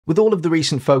With all of the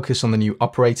recent focus on the new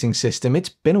operating system, it's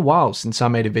been a while since I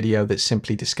made a video that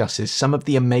simply discusses some of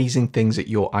the amazing things that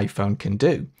your iPhone can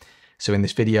do. So in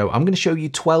this video, I'm going to show you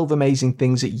 12 amazing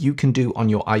things that you can do on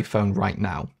your iPhone right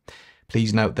now.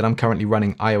 Please note that I'm currently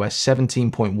running iOS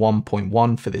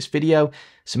 17.1.1 for this video,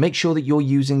 so make sure that you're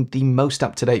using the most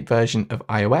up-to-date version of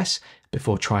iOS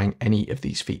before trying any of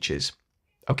these features.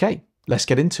 Okay, let's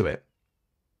get into it.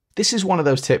 This is one of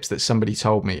those tips that somebody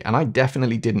told me, and I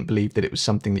definitely didn't believe that it was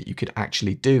something that you could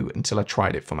actually do until I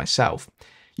tried it for myself.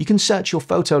 You can search your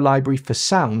photo library for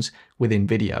sounds within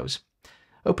videos.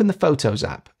 Open the Photos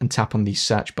app and tap on the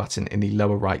search button in the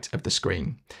lower right of the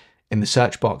screen. In the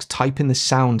search box, type in the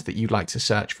sound that you'd like to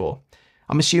search for.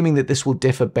 I'm assuming that this will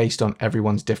differ based on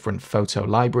everyone's different photo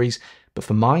libraries, but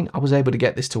for mine, I was able to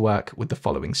get this to work with the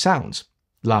following sounds: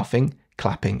 laughing,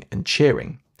 clapping, and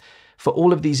cheering. For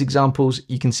all of these examples,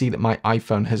 you can see that my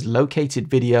iPhone has located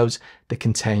videos that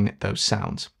contain those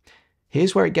sounds.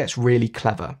 Here's where it gets really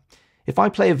clever. If I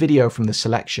play a video from the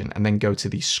selection and then go to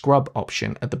the scrub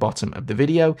option at the bottom of the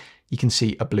video, you can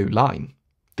see a blue line.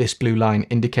 This blue line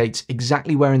indicates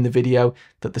exactly where in the video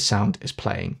that the sound is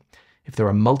playing. If there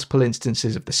are multiple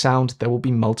instances of the sound, there will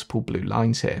be multiple blue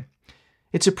lines here.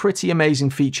 It's a pretty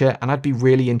amazing feature, and I'd be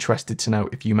really interested to know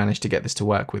if you manage to get this to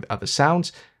work with other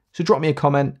sounds. So drop me a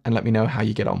comment and let me know how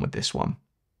you get on with this one.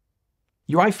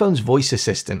 Your iPhone's voice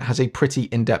assistant has a pretty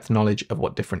in-depth knowledge of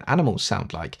what different animals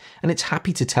sound like, and it's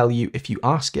happy to tell you if you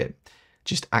ask it.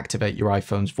 Just activate your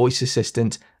iPhone's voice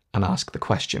assistant and ask the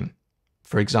question.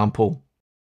 For example,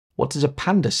 what does a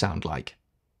panda sound like?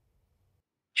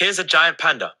 Here's a giant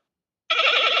panda.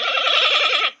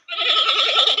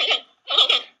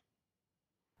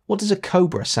 What does a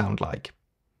cobra sound like?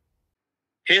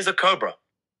 Here's a cobra.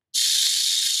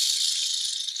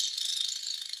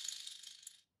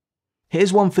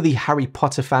 Here's one for the Harry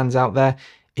Potter fans out there.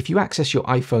 If you access your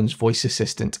iPhone's voice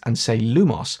assistant and say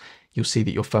Lumos, you'll see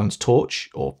that your phone's torch,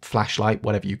 or flashlight,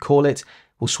 whatever you call it,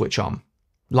 will switch on.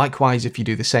 Likewise, if you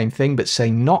do the same thing but say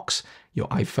Nox, your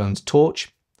iPhone's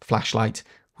torch, flashlight,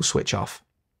 will switch off.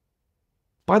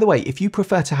 By the way, if you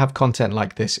prefer to have content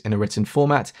like this in a written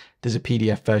format, there's a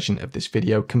PDF version of this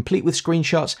video complete with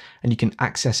screenshots, and you can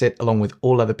access it along with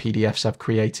all other PDFs I've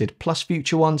created, plus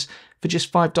future ones, for just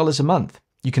 $5 a month.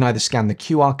 You can either scan the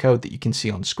QR code that you can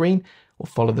see on screen or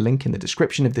follow the link in the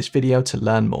description of this video to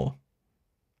learn more.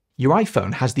 Your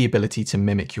iPhone has the ability to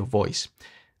mimic your voice.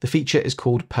 The feature is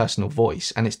called Personal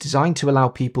Voice, and it's designed to allow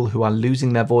people who are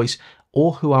losing their voice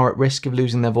or who are at risk of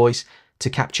losing their voice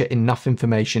to capture enough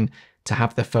information to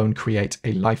have their phone create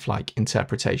a lifelike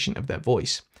interpretation of their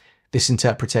voice. This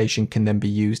interpretation can then be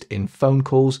used in phone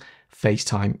calls,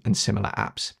 FaceTime, and similar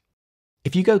apps.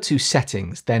 If you go to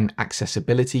Settings, then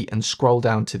Accessibility, and scroll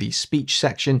down to the Speech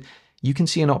section, you can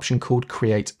see an option called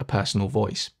Create a Personal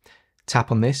Voice.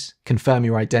 Tap on this, confirm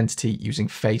your identity using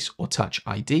Face or Touch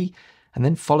ID, and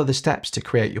then follow the steps to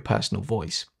create your personal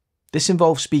voice. This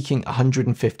involves speaking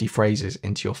 150 phrases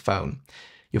into your phone.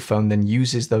 Your phone then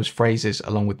uses those phrases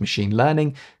along with machine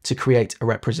learning to create a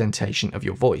representation of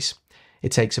your voice.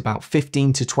 It takes about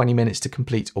 15 to 20 minutes to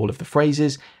complete all of the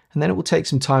phrases, and then it will take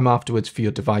some time afterwards for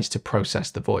your device to process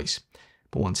the voice.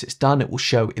 But once it's done, it will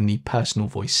show in the personal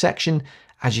voice section,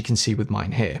 as you can see with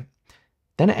mine here.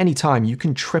 Then at any time, you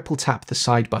can triple tap the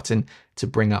side button to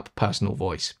bring up personal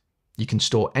voice. You can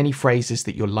store any phrases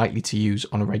that you're likely to use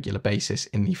on a regular basis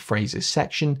in the phrases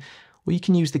section, or you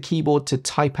can use the keyboard to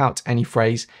type out any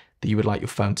phrase that you would like your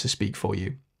phone to speak for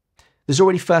you. There's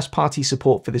already first-party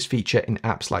support for this feature in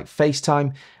apps like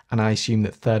FaceTime, and I assume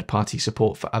that third-party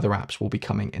support for other apps will be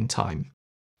coming in time.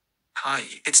 Hi,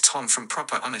 it's Tom from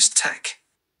Proper Honest Tech.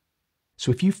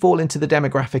 So if you fall into the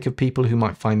demographic of people who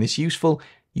might find this useful,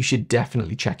 you should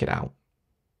definitely check it out.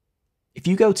 If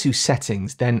you go to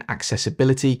Settings, then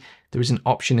Accessibility, there is an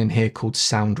option in here called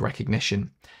Sound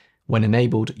Recognition. When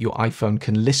enabled, your iPhone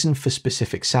can listen for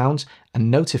specific sounds and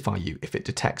notify you if it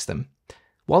detects them.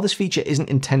 While this feature isn't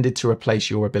intended to replace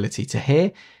your ability to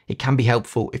hear, it can be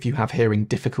helpful if you have hearing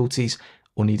difficulties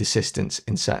or need assistance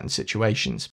in certain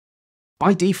situations.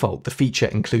 By default, the feature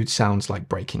includes sounds like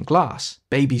breaking glass,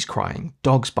 babies crying,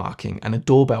 dogs barking, and a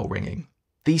doorbell ringing.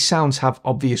 These sounds have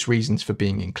obvious reasons for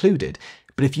being included,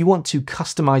 but if you want to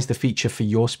customize the feature for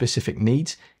your specific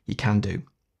needs, you can do.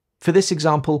 For this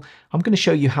example, I'm going to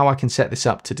show you how I can set this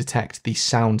up to detect the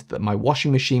sound that my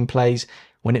washing machine plays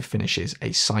when it finishes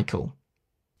a cycle.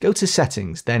 Go to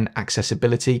Settings, then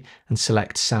Accessibility, and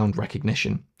select Sound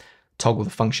Recognition. Toggle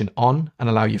the function on and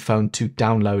allow your phone to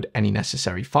download any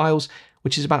necessary files,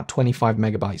 which is about 25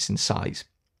 megabytes in size.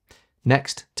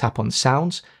 Next, tap on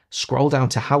Sounds, scroll down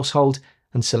to Household,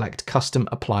 and select Custom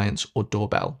Appliance or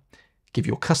Doorbell. Give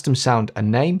your custom sound a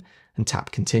name and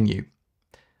tap continue.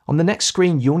 On the next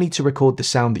screen, you'll need to record the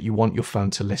sound that you want your phone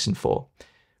to listen for.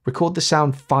 Record the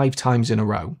sound 5 times in a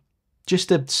row.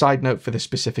 Just a side note for this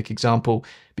specific example,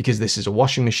 because this is a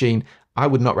washing machine, I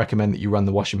would not recommend that you run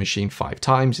the washing machine 5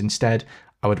 times. Instead,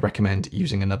 I would recommend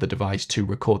using another device to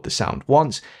record the sound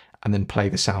once and then play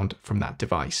the sound from that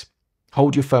device.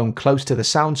 Hold your phone close to the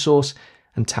sound source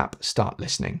and tap start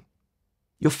listening.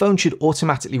 Your phone should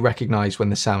automatically recognize when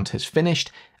the sound has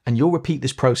finished, and you'll repeat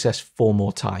this process 4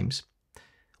 more times.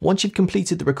 Once you've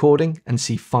completed the recording and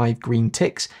see 5 green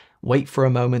ticks, wait for a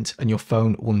moment and your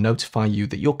phone will notify you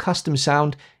that your custom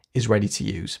sound is ready to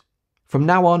use. From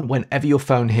now on, whenever your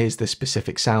phone hears this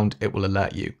specific sound, it will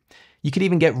alert you. You could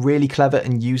even get really clever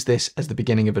and use this as the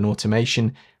beginning of an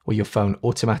automation where your phone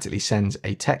automatically sends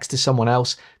a text to someone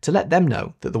else to let them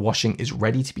know that the washing is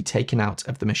ready to be taken out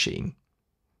of the machine.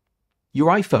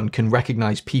 Your iPhone can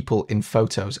recognize people in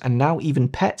photos and now even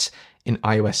pets in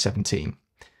iOS 17.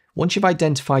 Once you've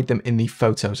identified them in the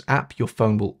Photos app, your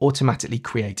phone will automatically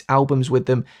create albums with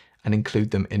them and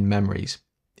include them in memories.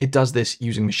 It does this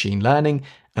using machine learning,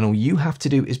 and all you have to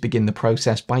do is begin the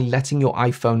process by letting your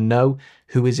iPhone know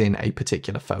who is in a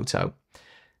particular photo.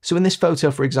 So in this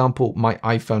photo, for example, my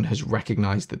iPhone has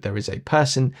recognized that there is a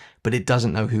person, but it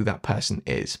doesn't know who that person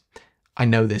is. I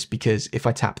know this because if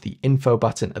I tap the info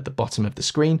button at the bottom of the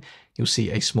screen, you'll see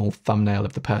a small thumbnail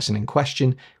of the person in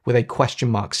question with a question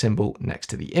mark symbol next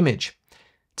to the image.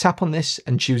 Tap on this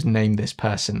and choose Name this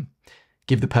person.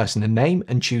 Give the person a name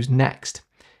and choose Next.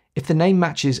 If the name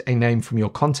matches a name from your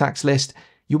contacts list,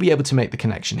 you'll be able to make the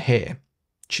connection here.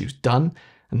 Choose Done,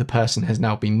 and the person has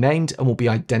now been named and will be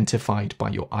identified by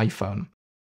your iPhone.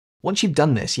 Once you've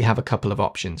done this, you have a couple of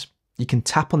options. You can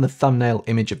tap on the thumbnail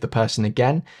image of the person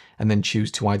again and then choose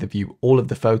to either view all of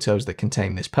the photos that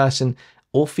contain this person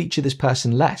or feature this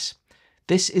person less.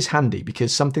 This is handy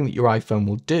because something that your iPhone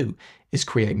will do is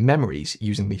create memories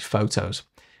using these photos.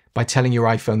 By telling your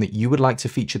iPhone that you would like to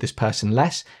feature this person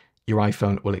less, your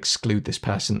iPhone will exclude this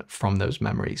person from those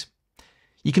memories.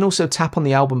 You can also tap on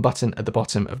the album button at the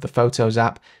bottom of the Photos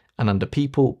app, and under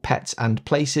People, Pets and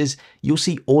Places, you'll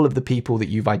see all of the people that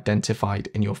you've identified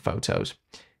in your photos.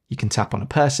 You can tap on a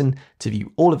person to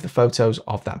view all of the photos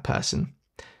of that person.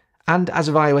 And as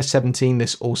of iOS 17,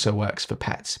 this also works for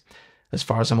pets. As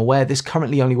far as I'm aware, this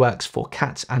currently only works for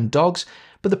cats and dogs,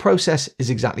 but the process is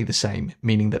exactly the same,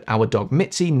 meaning that our dog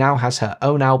Mitzi now has her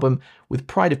own album with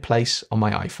Pride of Place on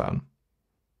my iPhone.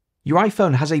 Your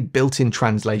iPhone has a built-in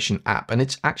translation app, and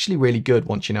it's actually really good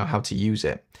once you know how to use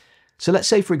it. So let's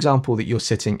say, for example, that you're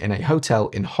sitting in a hotel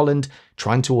in Holland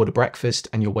trying to order breakfast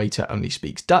and your waiter only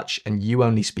speaks Dutch and you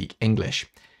only speak English.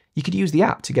 You could use the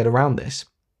app to get around this.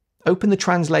 Open the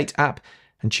Translate app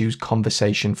and choose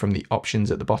Conversation from the options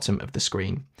at the bottom of the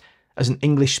screen. As an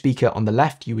English speaker on the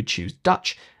left, you would choose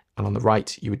Dutch, and on the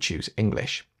right, you would choose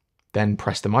English. Then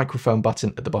press the microphone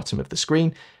button at the bottom of the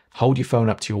screen, hold your phone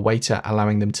up to your waiter,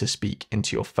 allowing them to speak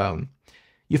into your phone.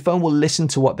 Your phone will listen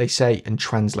to what they say and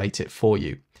translate it for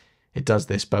you. It does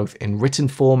this both in written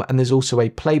form, and there's also a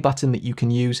play button that you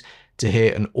can use to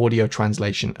hear an audio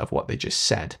translation of what they just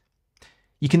said.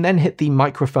 You can then hit the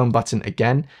microphone button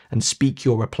again and speak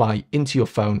your reply into your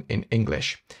phone in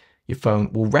English. Your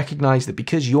phone will recognize that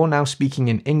because you're now speaking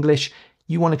in English,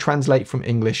 you want to translate from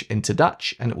English into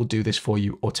Dutch, and it will do this for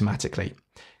you automatically.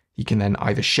 You can then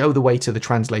either show the waiter the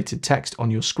translated text on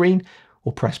your screen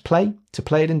or press play to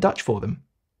play it in Dutch for them.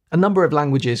 A number of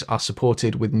languages are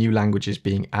supported, with new languages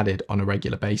being added on a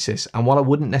regular basis, and while I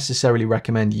wouldn't necessarily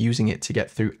recommend using it to get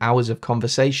through hours of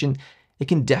conversation, it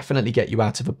can definitely get you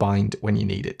out of a bind when you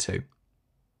need it to.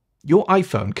 Your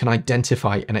iPhone can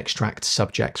identify and extract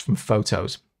subjects from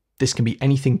photos. This can be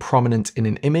anything prominent in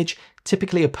an image,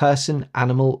 typically a person,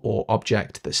 animal, or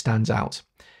object that stands out.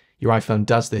 Your iPhone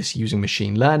does this using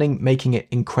machine learning, making it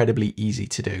incredibly easy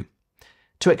to do.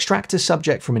 To extract a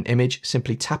subject from an image,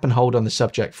 simply tap and hold on the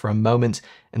subject for a moment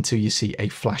until you see a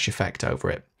flash effect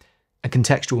over it. A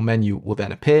contextual menu will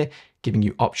then appear, giving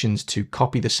you options to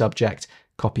copy the subject,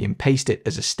 copy and paste it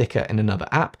as a sticker in another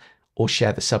app, or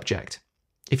share the subject.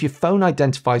 If your phone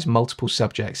identifies multiple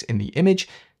subjects in the image,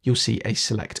 you'll see a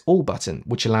Select All button,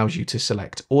 which allows you to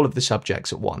select all of the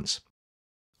subjects at once.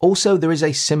 Also, there is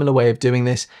a similar way of doing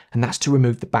this, and that's to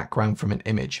remove the background from an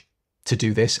image. To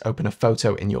do this, open a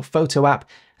photo in your Photo app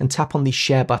and tap on the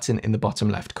Share button in the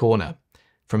bottom left corner.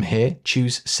 From here,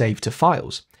 choose Save to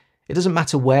Files. It doesn't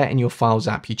matter where in your Files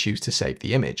app you choose to save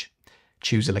the image.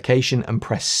 Choose a location and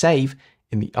press Save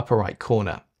in the upper right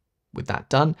corner. With that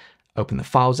done, open the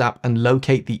Files app and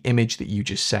locate the image that you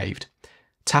just saved.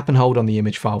 Tap and hold on the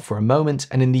image file for a moment,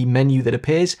 and in the menu that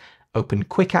appears, open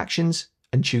Quick Actions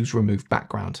and choose Remove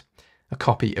Background. A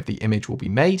copy of the image will be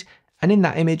made, and in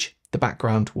that image, the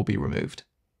background will be removed.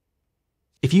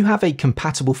 If you have a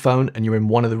compatible phone and you're in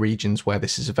one of the regions where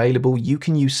this is available, you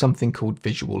can use something called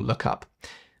Visual Lookup.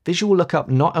 Visual Lookup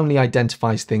not only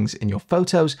identifies things in your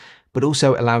photos, but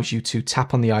also allows you to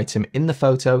tap on the item in the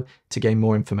photo to gain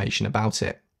more information about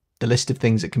it. The list of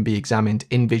things that can be examined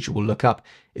in Visual Lookup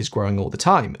is growing all the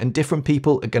time, and different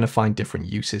people are going to find different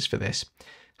uses for this.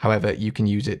 However, you can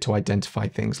use it to identify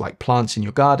things like plants in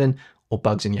your garden or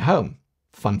bugs in your home.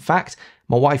 Fun fact,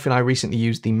 my wife and I recently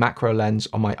used the macro lens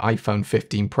on my iPhone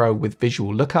 15 Pro with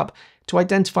Visual Lookup to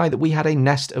identify that we had a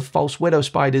nest of false widow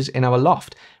spiders in our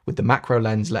loft, with the macro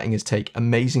lens letting us take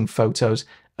amazing photos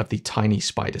of the tiny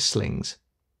spider slings.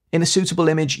 In a suitable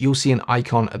image, you'll see an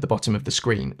icon at the bottom of the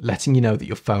screen, letting you know that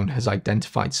your phone has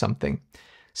identified something.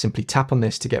 Simply tap on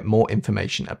this to get more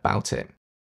information about it.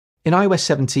 In iOS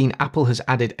 17, Apple has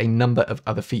added a number of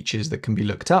other features that can be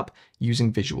looked up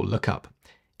using Visual Lookup.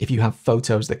 If you have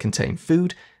photos that contain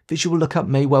food, Visual Lookup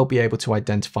may well be able to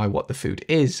identify what the food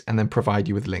is and then provide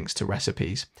you with links to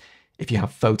recipes. If you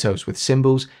have photos with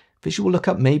symbols, Visual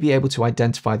Lookup may be able to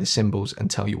identify the symbols and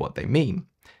tell you what they mean.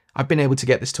 I've been able to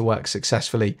get this to work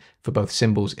successfully for both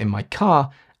symbols in my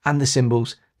car and the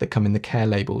symbols that come in the care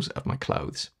labels of my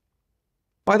clothes.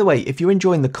 By the way, if you're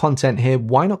enjoying the content here,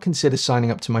 why not consider signing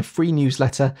up to my free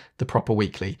newsletter, The Proper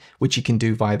Weekly, which you can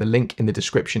do via the link in the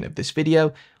description of this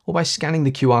video or by scanning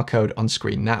the QR code on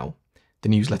screen now. The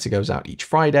newsletter goes out each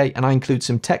Friday, and I include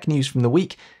some tech news from the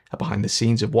week, a behind the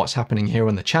scenes of what's happening here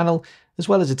on the channel, as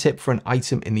well as a tip for an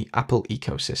item in the Apple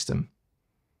ecosystem.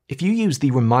 If you use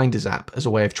the Reminders app as a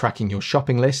way of tracking your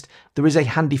shopping list, there is a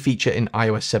handy feature in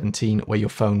iOS 17 where your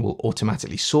phone will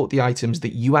automatically sort the items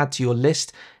that you add to your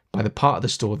list by the part of the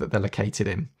store that they're located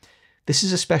in. This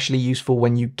is especially useful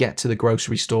when you get to the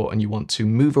grocery store and you want to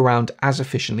move around as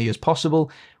efficiently as possible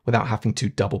without having to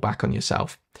double back on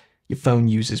yourself. Your phone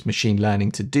uses machine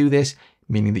learning to do this,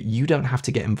 meaning that you don't have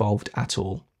to get involved at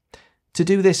all. To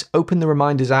do this, open the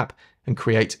Reminders app and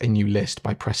create a new list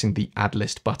by pressing the Add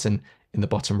List button in the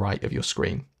bottom right of your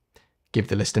screen. Give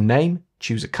the list a name,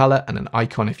 choose a color and an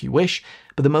icon if you wish,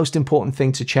 but the most important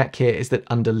thing to check here is that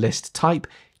under list type,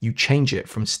 you change it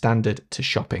from standard to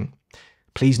shopping.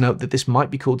 Please note that this might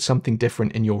be called something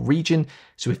different in your region,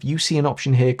 so if you see an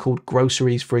option here called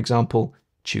groceries, for example,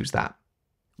 choose that.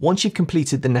 Once you've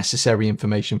completed the necessary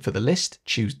information for the list,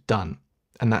 choose Done.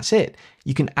 And that's it.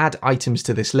 You can add items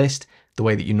to this list the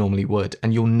way that you normally would,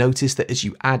 and you'll notice that as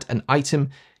you add an item,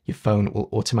 your phone will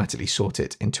automatically sort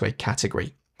it into a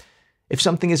category. If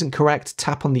something isn't correct,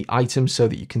 tap on the item so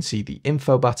that you can see the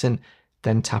info button,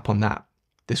 then tap on that.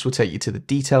 This will take you to the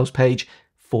details page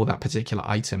for that particular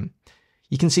item.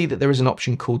 You can see that there is an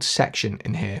option called section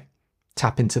in here.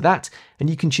 Tap into that and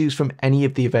you can choose from any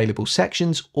of the available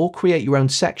sections or create your own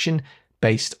section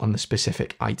based on the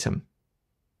specific item.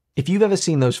 If you've ever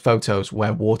seen those photos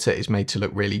where water is made to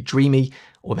look really dreamy,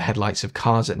 or the headlights of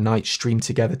cars at night stream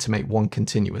together to make one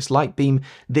continuous light beam,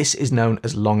 this is known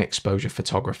as long exposure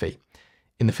photography.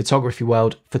 In the photography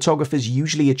world, photographers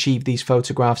usually achieve these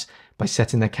photographs by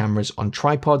setting their cameras on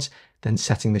tripods, then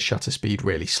setting the shutter speed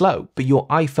really slow, but your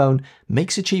iPhone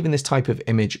makes achieving this type of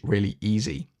image really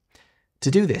easy.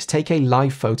 To do this, take a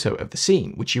live photo of the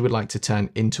scene, which you would like to turn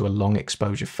into a long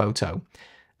exposure photo.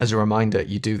 As a reminder,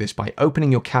 you do this by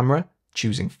opening your camera,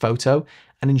 choosing photo,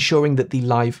 and ensuring that the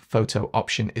live photo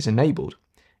option is enabled.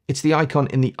 It's the icon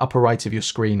in the upper right of your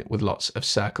screen with lots of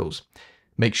circles.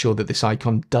 Make sure that this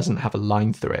icon doesn't have a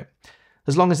line through it.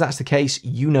 As long as that's the case,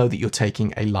 you know that you're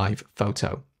taking a live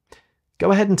photo.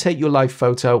 Go ahead and take your live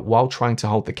photo while trying to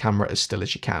hold the camera as still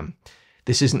as you can.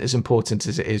 This isn't as important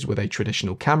as it is with a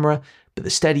traditional camera, but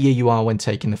the steadier you are when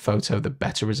taking the photo, the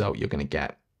better result you're going to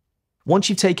get. Once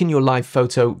you've taken your live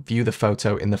photo, view the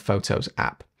photo in the Photos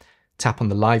app. Tap on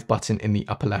the live button in the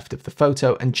upper left of the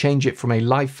photo and change it from a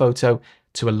live photo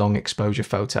to a long exposure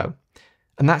photo.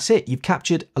 And that's it, you've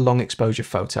captured a long exposure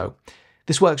photo.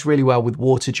 This works really well with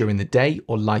water during the day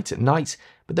or light at night,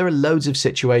 but there are loads of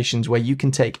situations where you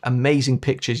can take amazing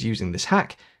pictures using this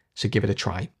hack, so give it a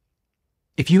try.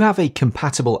 If you have a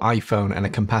compatible iPhone and a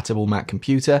compatible Mac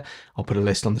computer, I'll put a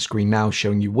list on the screen now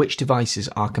showing you which devices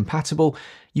are compatible,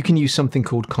 you can use something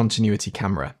called continuity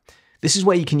camera. This is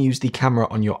where you can use the camera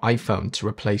on your iPhone to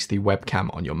replace the webcam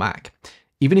on your Mac.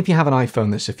 Even if you have an iPhone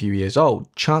that's a few years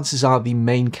old, chances are the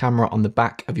main camera on the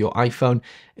back of your iPhone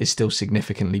is still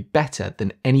significantly better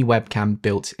than any webcam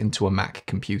built into a Mac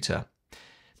computer.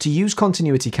 To use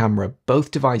continuity camera, both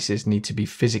devices need to be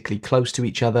physically close to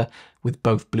each other with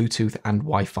both Bluetooth and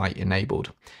Wi-Fi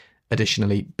enabled.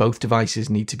 Additionally, both devices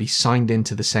need to be signed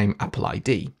into the same Apple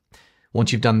ID.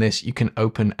 Once you've done this, you can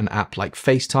open an app like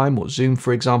FaceTime or Zoom,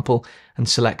 for example, and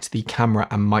select the camera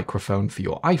and microphone for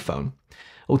your iPhone.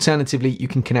 Alternatively, you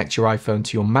can connect your iPhone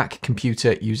to your Mac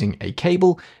computer using a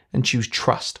cable and choose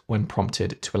Trust when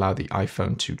prompted to allow the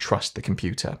iPhone to trust the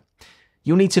computer.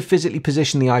 You'll need to physically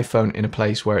position the iPhone in a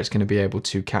place where it's going to be able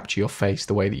to capture your face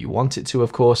the way that you want it to,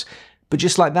 of course, but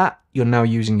just like that, you're now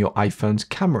using your iPhone's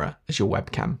camera as your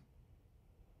webcam.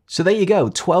 So there you go,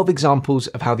 12 examples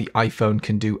of how the iPhone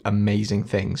can do amazing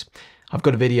things. I've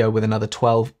got a video with another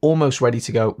 12 almost ready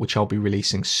to go, which I'll be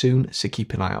releasing soon, so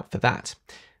keep an eye out for that.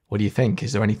 What do you think?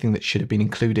 Is there anything that should have been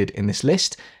included in this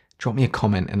list? Drop me a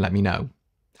comment and let me know.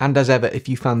 And as ever, if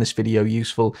you found this video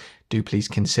useful, do please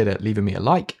consider leaving me a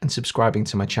like and subscribing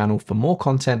to my channel for more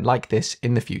content like this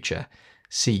in the future.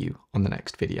 See you on the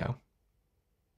next video.